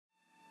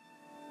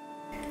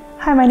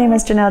Hi, my name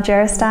is Janelle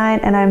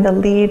Jarestein, and I'm the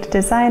lead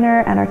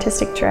designer and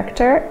artistic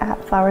director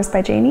at Flowers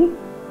by Janie.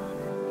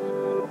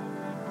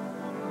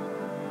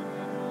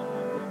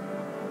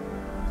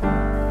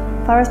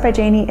 Flowers by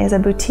Janie is a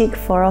boutique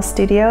floral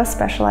studio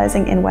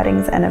specializing in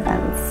weddings and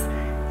events,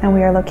 and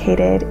we are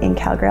located in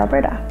Calgary,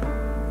 Alberta.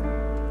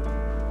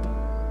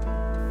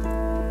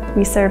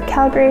 We serve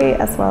Calgary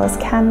as well as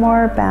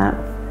Canmore, Banff,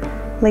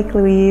 Lake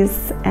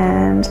Louise,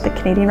 and the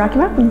Canadian Rocky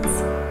Mountains.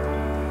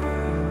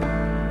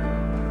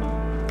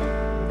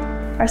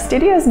 Our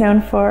studio is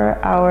known for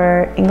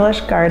our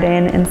English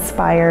garden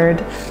inspired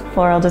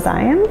floral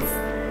designs.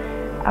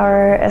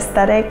 Our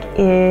aesthetic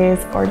is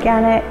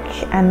organic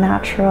and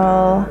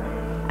natural,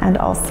 and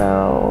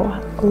also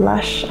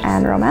lush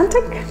and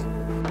romantic.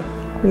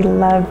 We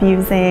love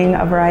using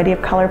a variety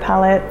of color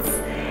palettes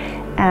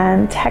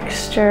and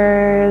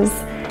textures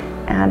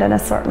and an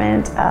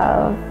assortment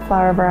of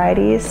flower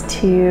varieties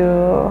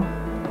to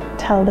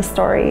tell the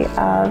story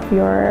of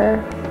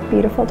your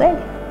beautiful day.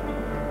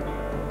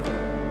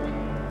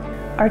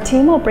 Our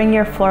team will bring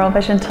your floral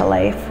vision to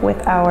life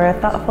with our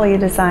thoughtfully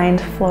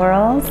designed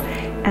florals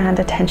and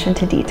attention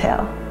to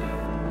detail.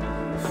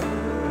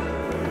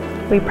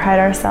 We pride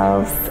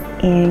ourselves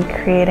in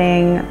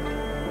creating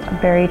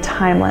very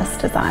timeless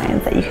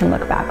designs that you can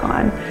look back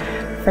on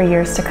for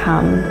years to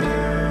come.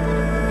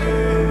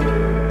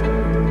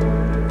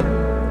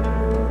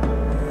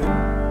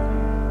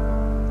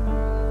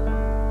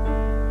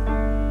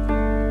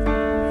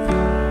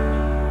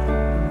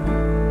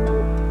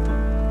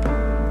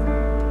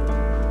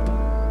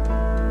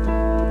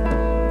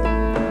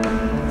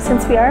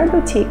 Since we are a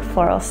boutique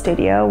floral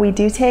studio, we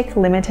do take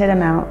limited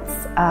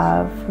amounts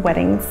of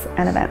weddings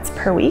and events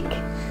per week.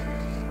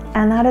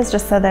 And that is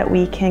just so that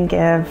we can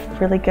give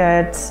really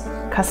good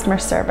customer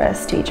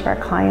service to each of our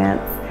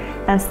clients,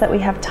 and so that we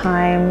have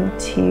time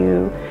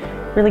to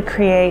really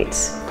create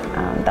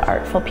the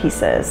artful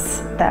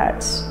pieces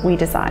that we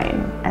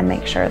design and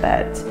make sure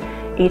that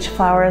each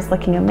flower is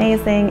looking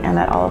amazing and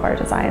that all of our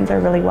designs are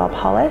really well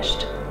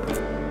polished.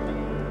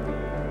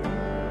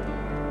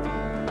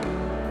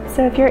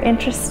 So if you're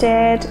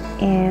interested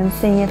in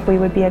seeing if we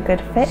would be a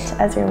good fit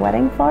as your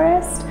wedding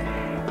florist,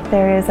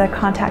 there is a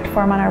contact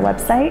form on our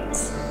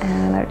website,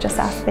 and I would just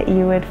ask that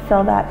you would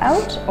fill that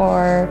out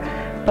or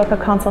book a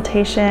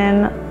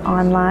consultation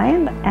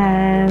online,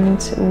 and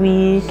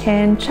we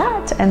can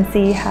chat and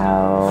see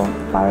how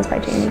Flowers by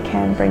Janie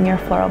can bring your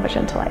floral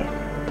vision to life.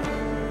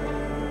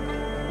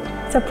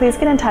 So please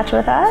get in touch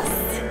with us.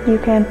 You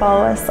can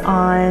follow us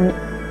on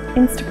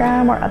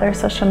Instagram or other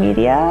social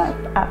media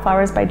at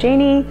Flowers by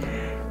Janie,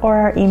 or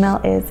our email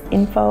is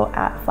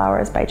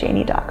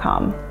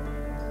info@flowersbyjanie.com.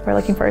 We're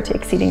looking forward to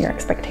exceeding your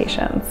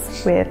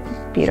expectations with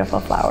beautiful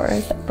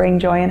flowers that bring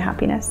joy and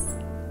happiness.